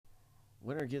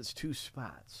Winner gets 2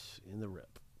 spots in the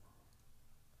rip.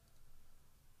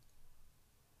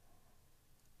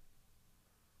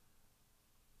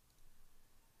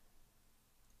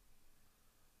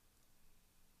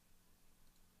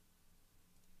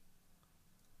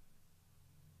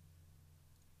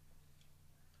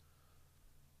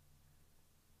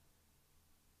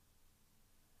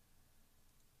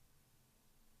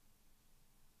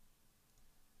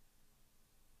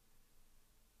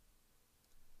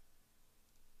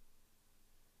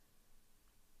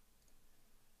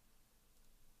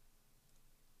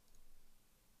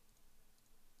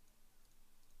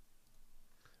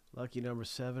 Lucky number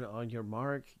 7 on your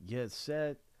mark. Get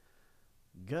set.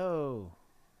 Go.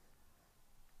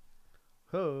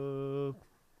 Ho.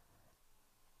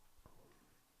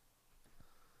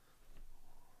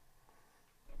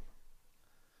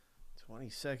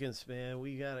 $20, man.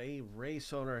 We got a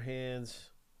race on our hands.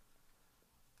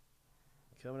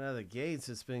 Coming out of the gates,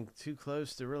 it's been too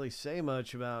close to really say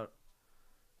much about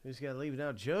who's got to leave.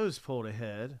 Now Joe's pulled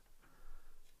ahead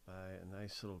by a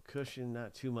nice little cushion.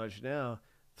 Not too much now.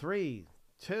 3,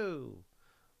 2,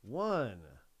 1.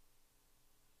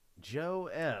 Joe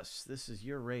S., this is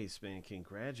your race, man.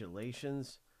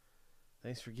 Congratulations.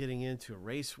 Thanks for getting into a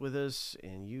race with us.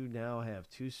 And you now have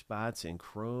 2 spots in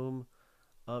Chrome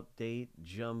Update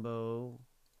Jumbo.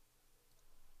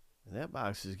 And that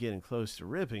box is getting close to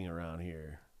ripping around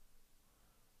here.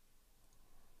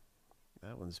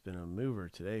 That one's been a mover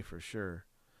today for sure.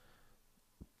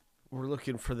 We're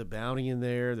looking for the bounty in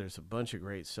there. There's a bunch of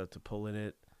great stuff to pull in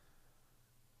it.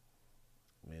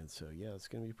 And so, yeah, it's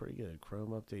going to be pretty good.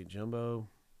 Chrome Update Jumbo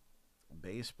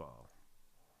Baseball.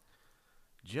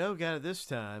 Joe got it this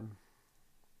time.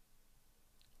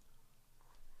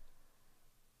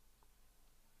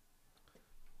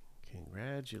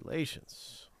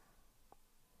 Congratulations.